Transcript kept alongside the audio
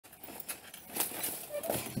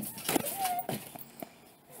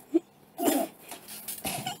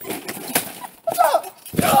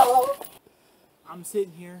I'm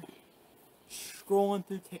sitting here scrolling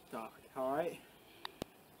through TikTok, alright?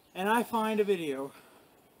 And I find a video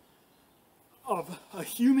of a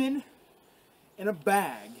human in a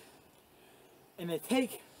bag. And they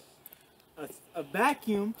take a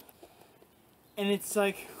vacuum and it's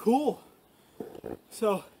like cool.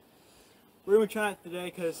 So we're gonna try it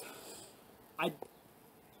today because I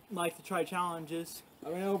like to try challenges.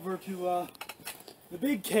 I went over to the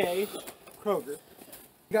Big K Kroger.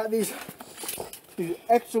 Got these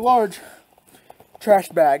extra large trash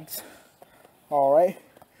bags. Alright.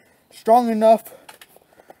 Strong enough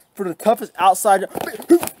for the toughest outside.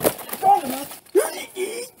 Strong enough.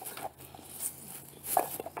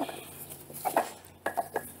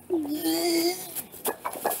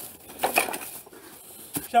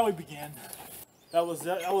 Shall we begin? That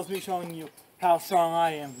was me showing you how strong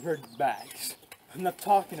I am compared to bags. Enough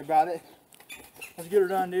talking about it. Let's get her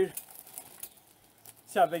done, dude.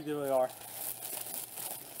 See how big they really are.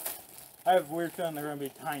 I have a weird feeling they're gonna be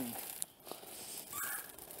tiny.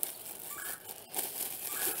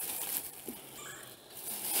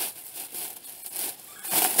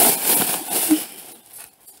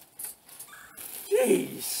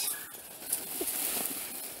 Jeez.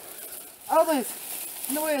 I don't think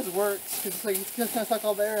no way this works because it's like it's just gonna suck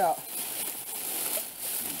all the air out.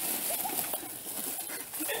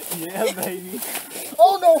 Yeah, baby.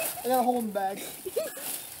 Oh no! I got a hole in the bag.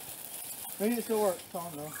 Maybe it still works. I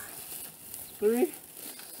don't know. 3,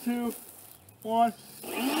 2, 1.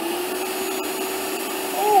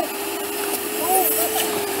 Oh! Oh!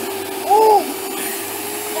 Oh!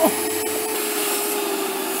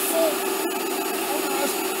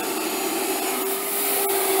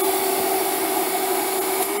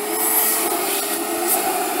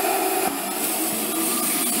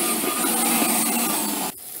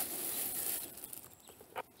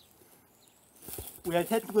 We had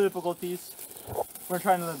technical difficulties. We're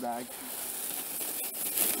trying another bag.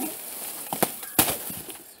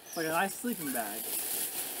 It's like a nice sleeping bag.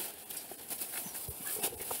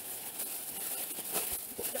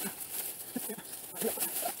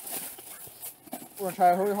 We're gonna try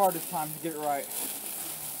really hard this time to get it right.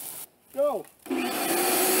 Go!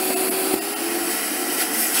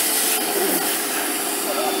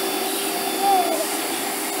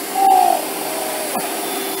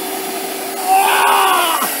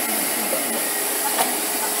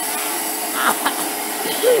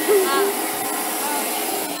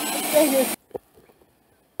 Dang it.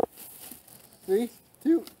 3,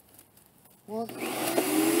 2, 1.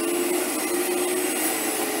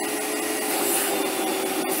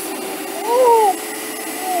 Oh!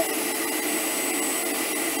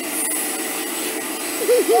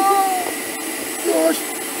 Gosh!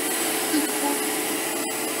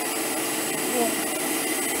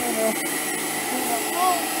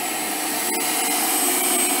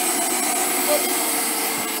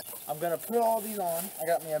 I'm gonna put all these on. I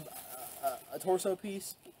got me a torso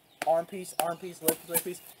piece, leg piece,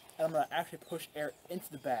 and I'm gonna actually push air into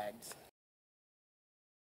the bags.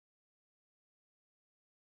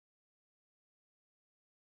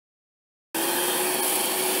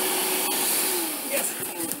 Yes.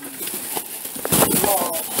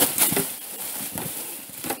 Oh.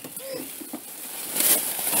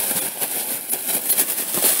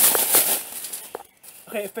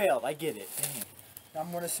 Okay, it failed. I get it. Damn. Now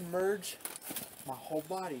I'm gonna submerge my whole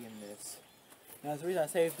body in this. Now that's the reason I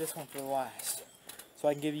saved this one for the last. So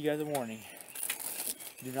I can give you guys a warning.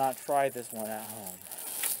 Do not try this one at home.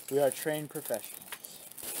 We are trained professionals.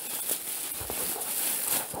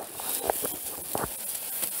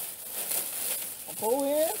 I'll pull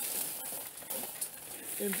in.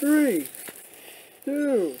 In 3,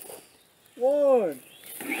 2,